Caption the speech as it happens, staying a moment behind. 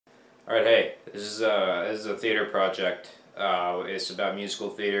Alright, hey, this is a theater project. It's about musical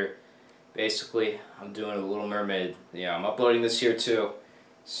theater. Basically, I'm doing a Little Mermaid. Yeah, I'm uploading this here too.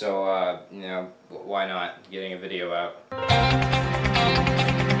 So, you know, why not getting a video out?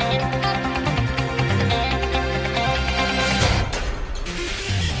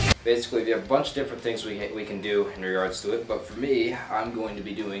 Basically, we have a bunch of different things we can do in regards to it, but for me, I'm going to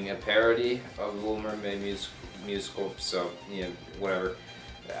be doing a parody of the Little Mermaid musical, so, you know, whatever.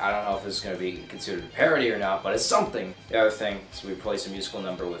 I don't know if this is going to be considered a parody or not, but it's something. The other thing is we replace a musical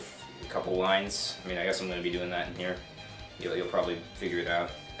number with a couple lines. I mean, I guess I'm going to be doing that in here. You'll probably figure it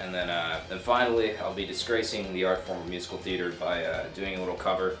out. And then finally, I'll be disgracing the art form of musical theater by doing a little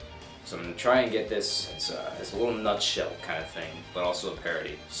cover. So I'm going to try and get this as a little nutshell kind of thing, but also a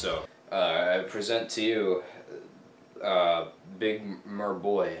parody. So I present to you Big Mer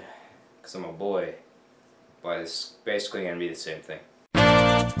Boy, because I'm a boy, but it's basically going to be the same thing.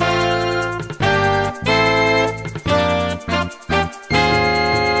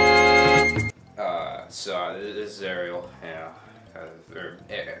 So this is Ariel, yeah, or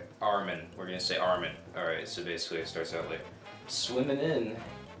Armin, we're gonna say Armin. Alright, so basically it starts out like, swimming in.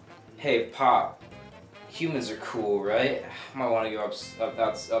 Hey Pop, humans are cool, right? Might want to go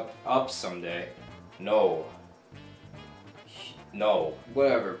up someday. No. No.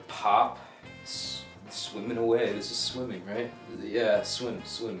 Whatever, Pop. Swimming away, this is swimming, right? Yeah, swim.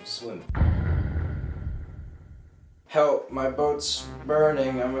 Help, my boat's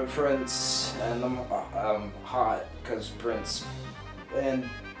burning, I'm a prince, and I'm hot, cause prince, and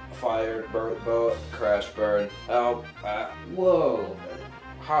fire, boat, crash, burn, help, whoa,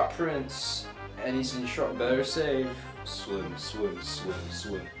 hot prince, and he's in trouble, better save, swim,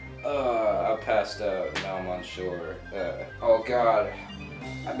 I passed out, now I'm on shore, oh god,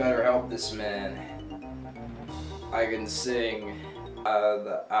 I better help this man, I can sing,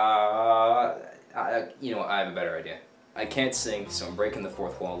 you know, I have a better idea. I can't sing, so I'm breaking the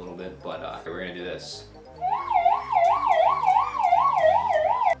fourth wall a little bit, but we're gonna do this.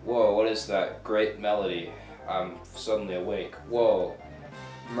 Whoa, what is that great melody? I'm suddenly awake. Whoa,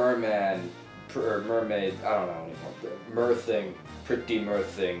 mermaid, I don't know anymore. Merthing, pretty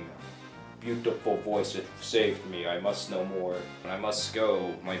Merthing. Beautiful voice, it saved me. I must know more. I must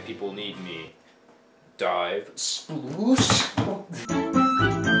go. My people need me. Dive. Sploosh.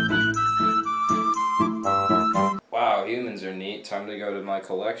 Wow, humans are neat. Time to go to my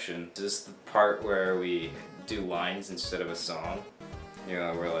collection. Is this the part where we do lines instead of a song? You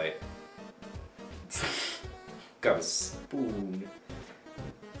know, we're like... got a spoon.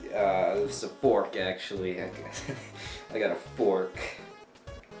 It's a fork, actually. I got a fork.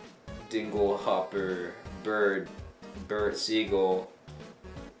 Dingle, hopper, bird, seagull,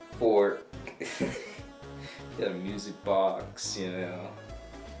 fork. Got a music box, you know.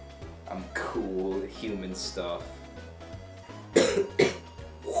 I'm cool, human stuff.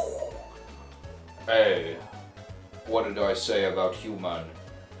 Hey, what did I say about human?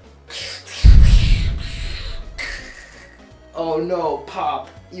 Oh no, Pop,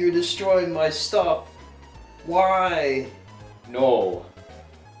 you're destroying my stuff. Why? No.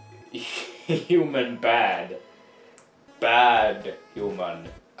 Human bad. Bad human.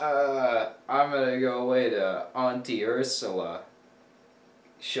 I'm gonna go away to Auntie Ursula.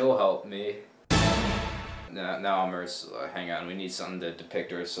 She'll help me. Now I'm Ursula. Hang on, we need something to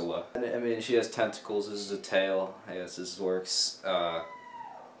depict Ursula. I mean, she has tentacles. This is a tail. I guess this works.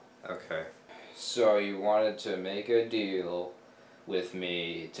 Okay. So you wanted to make a deal with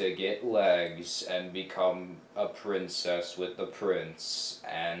me to get legs and become a princess with the prince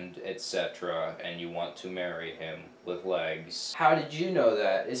and etc. and you want to marry him with legs. How did you know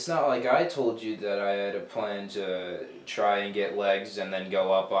that? It's not like I told you that I had a plan to try and get legs and then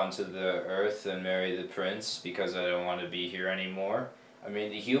go up onto the earth and marry the prince because I don't want to be here anymore. I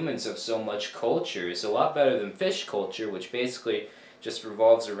mean, the humans have so much culture. It's a lot better than fish culture, which basically just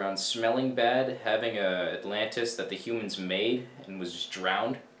revolves around smelling bad, having a Atlantis that the humans made and was just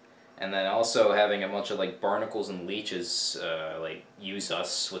drowned, and then also having a bunch of like barnacles and leeches like use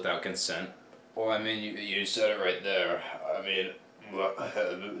us without consent. Well, I mean, you said it right there. I mean,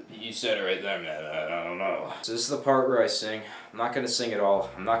 you said it right there, man. I don't know. So this is the part where I sing. I'm not gonna sing it all.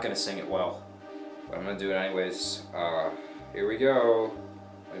 I'm not gonna sing it well, but I'm gonna do it anyways. Here we go.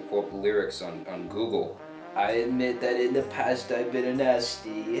 Let me pull up the lyrics on Google. I admit that in the past I've been a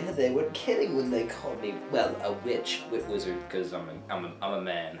nasty. They were kidding when they called me, well, a witch wizard, because I'm a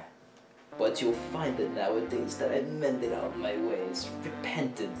man. But you'll find that nowadays that I've mended all my ways,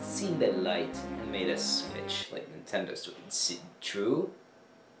 repented, seen the light, and made a switch like Nintendo Switch. True?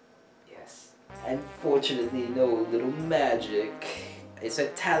 Yes. And fortunately know a little magic. It's a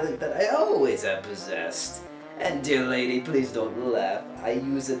talent that I always have possessed. And dear lady, please don't laugh. I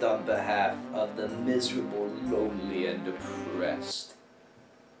use it on behalf of the miserable, lonely, and depressed.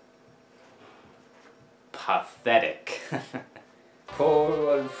 Pathetic.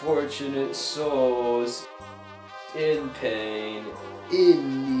 Poor unfortunate souls in pain,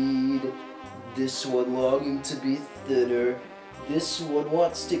 in need. This one longing to be thinner. This one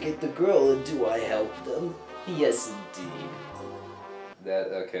wants to get the girl, and do I help them? Yes, indeed.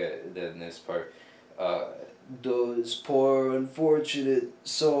 Then this part. Those poor unfortunate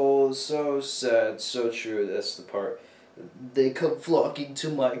souls, so sad, so true, that's the part. They come flocking to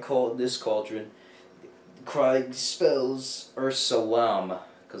my this cauldron, crying spells or salam,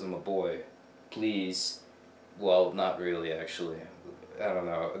 because I'm a boy. Please. Well, not really, actually. I don't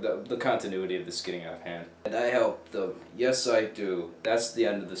know. The continuity of this is getting out of hand. And I help them. Yes, I do. That's the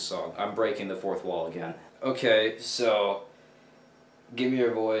end of the song. I'm breaking the fourth wall again. Okay, so give me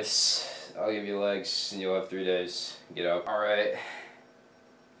your voice. I'll give you legs, and you'll have 3 days. Get out. Alright.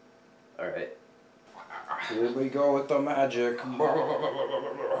 Alright. Here we go with the magic. The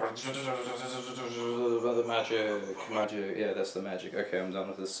magic. Magic. Yeah, that's the magic. Okay, I'm done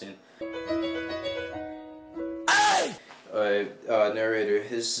with this scene. Alright, narrator.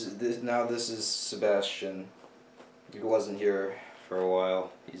 This is Sebastian. He wasn't here for a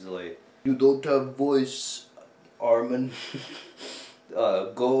while. He's late. You don't have voice, Armin.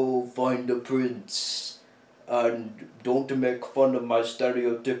 Go find the prince, and don't make fun of my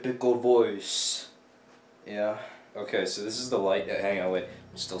stereotypical voice. Yeah. Okay, so this is the hang on, wait.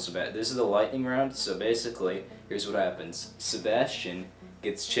 Still Sebastian. This is the lightning round. So basically, here's what happens. Sebastian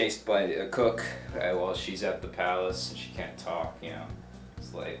gets chased by a cook while she's at the palace and she can't talk. You know,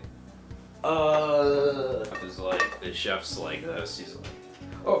 it's like, it's like the chef's like this. He's like,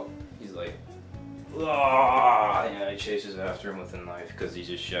 oh, he's like. Yeah, he chases after him with a knife because he's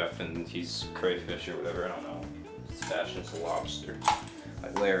a chef and he's crayfish or whatever, I don't know. Sebastian's a lobster.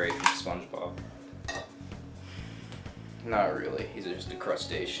 Like Larry from SpongeBob. Not really, he's just a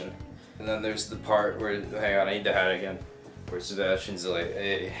crustacean. And then there's the part where, hang on, I need to hide again. Where Sebastian's like,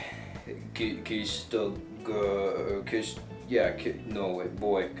 hey, kiss the girl,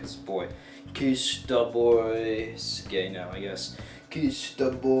 boy, cause boy. Kiss the boy, it's gay now, I guess. Kiss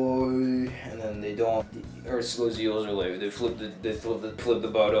the boy, and then they don't. Ursula's eels are like they flip the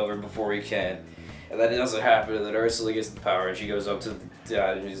boat over before he can, and then it doesn't happen. And then Ursula gets the power, and she goes up to the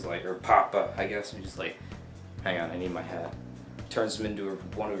dad, and she's like, or Papa, I guess, and she's like, hang on, I need my hat. Turns him into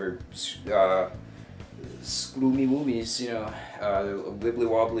one of her gloomy woomies, you know, wibbly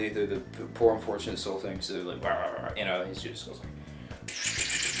wobbly. They're the poor unfortunate soul things. So they're like, you know, he just goes like,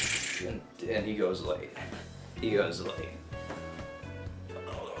 and he goes like.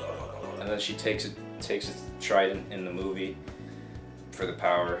 And then she takes a trident in the movie for the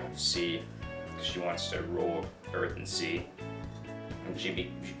power of sea, because she wants to rule earth and sea. And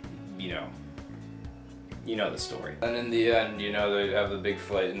you know the story. And in the end, you know, they have the big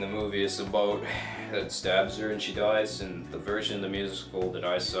fight in the movie. It's a boat that stabs her and she dies. And the version of the musical that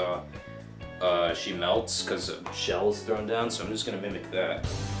I saw, she melts because a shell is thrown down. So I'm just gonna mimic that.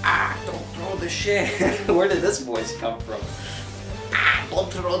 Ah! Don't throw the shell. Where did this voice come from? Ah,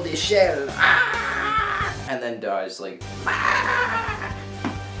 don't throw the shell. Ah! And then dies like. Ah!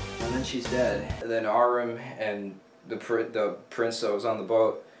 And then she's dead. And then Aram and the prince that was on the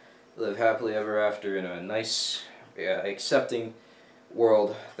boat live happily ever after in a nice, accepting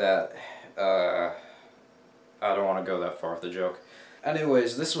world that I don't want to go that far with the joke.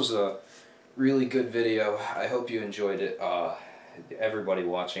 Anyways, this was a really good video. I hope you enjoyed it. Everybody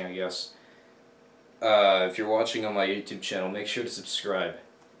watching, I guess. If you're watching on my YouTube channel, make sure to subscribe.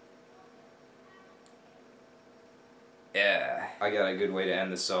 Yeah, I got a good way to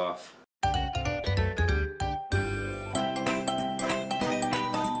end this off.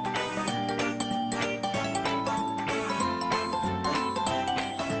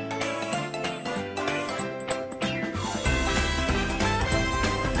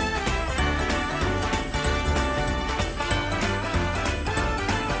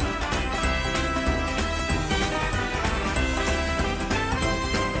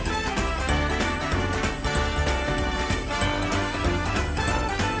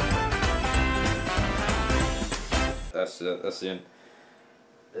 That's the end.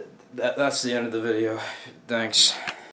 That's the end of the video. Thanks.